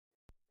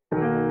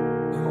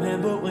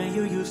Remember when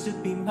you used to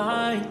be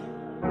mine?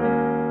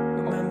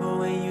 Remember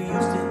when you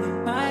used to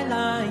hit my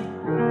line?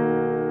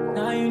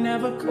 Now you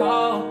never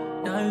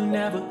call, now you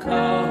never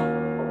call.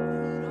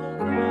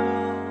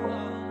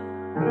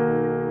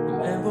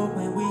 Remember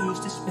when we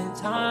used to spend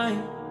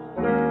time?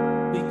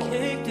 We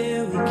kicked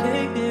it, we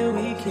kicked it,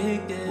 we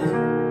kicked it.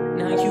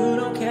 Now you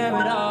don't care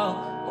at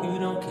all, you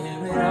don't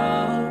care at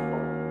all.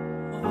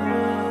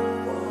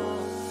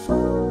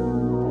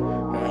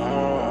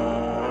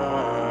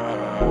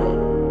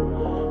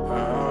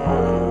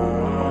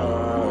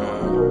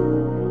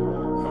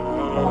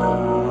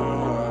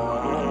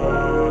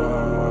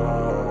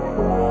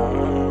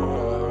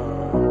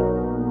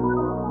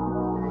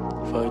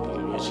 Fuck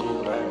these bitches,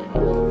 man.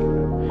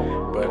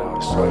 But I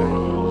swear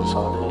you just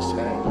all the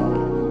same.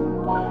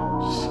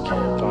 Just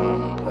kept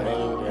on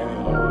playing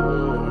games.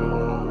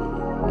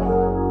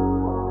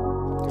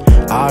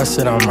 I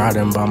said I'm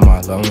riding by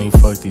my lonely,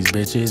 fuck these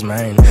bitches,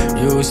 man.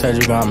 You said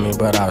you got me,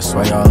 but I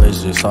swear y'all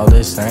is just all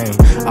the same.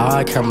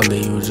 I can't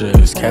believe you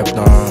just kept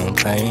on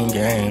playing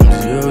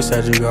games. You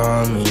said you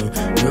got me,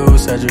 you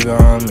said you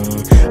got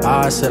me.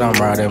 I said I'm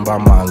riding by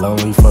my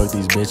lonely, fuck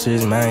these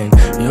bitches, man.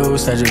 You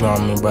said you got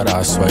me, but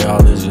I swear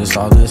y'all is just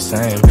all the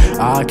same.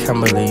 I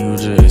can't believe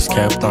you just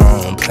kept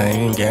on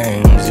playing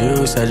games.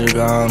 You said you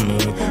got me,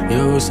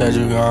 you said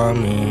you got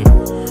me.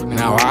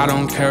 Now I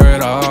don't care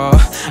at all,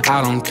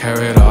 I don't care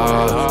at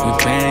all. You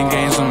playing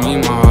games with me,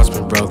 my heart's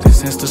been broken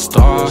since the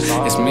start.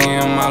 It's me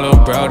and my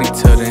little brody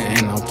till the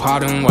end, no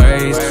parting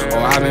ways. Oh,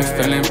 I've been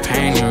feeling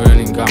pain, you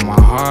really got my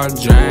heart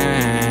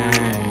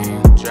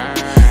drained.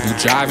 You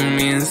driving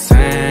me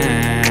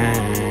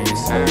insane,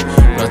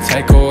 but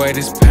take away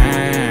this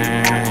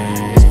pain.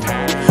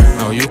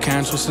 No, you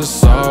can't trust a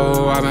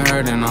soul, I've been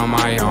hurting on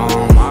my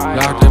own.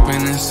 Locked up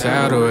in this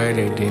cell, the way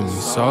they did me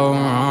so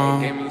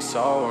wrong.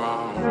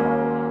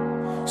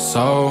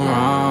 So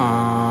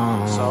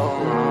wrong.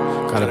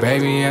 Got a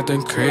baby at the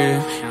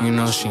crib, you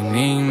know she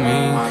need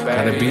me.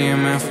 Gotta be a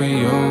man for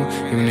you,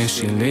 even if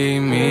she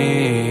leave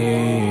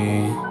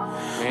me.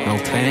 No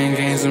playing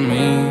games with me,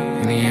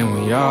 in the end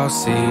we all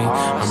see.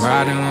 I'm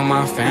riding with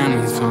my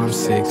family, so I'm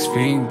 6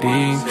 feet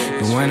deep.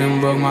 You went and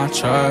broke my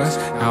trust,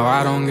 now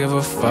I don't give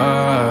a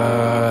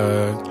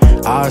fuck.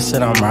 I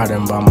said I'm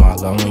riding by my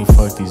lonely,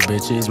 fuck these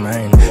bitches,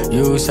 man.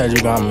 You said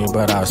you got me,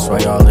 but I swear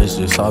y'all is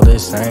just all the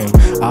same.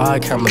 I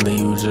can't believe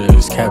you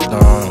just kept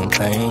on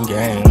playing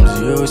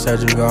games. You said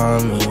you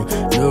got me,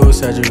 you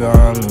said you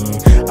got me.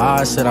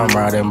 I said I'm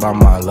riding by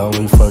my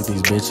lonely, fuck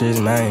these bitches,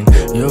 man.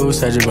 You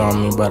said you got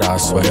me, but I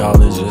swear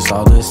y'all is just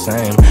all the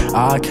same.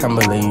 I can't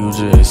believe you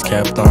just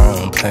kept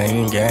on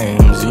playing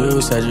games.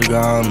 You said you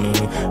got me,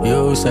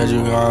 you said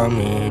you got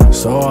me.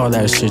 So all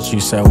that shit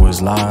you said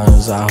was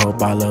lies, I hope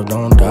our love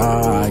don't die.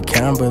 I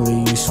can't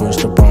believe you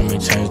switched up on me,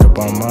 changed up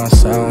on my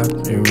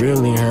side. It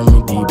really hurt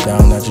me deep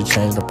down that you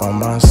changed up on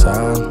my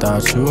side.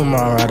 Thought you were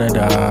my ride or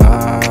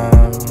die.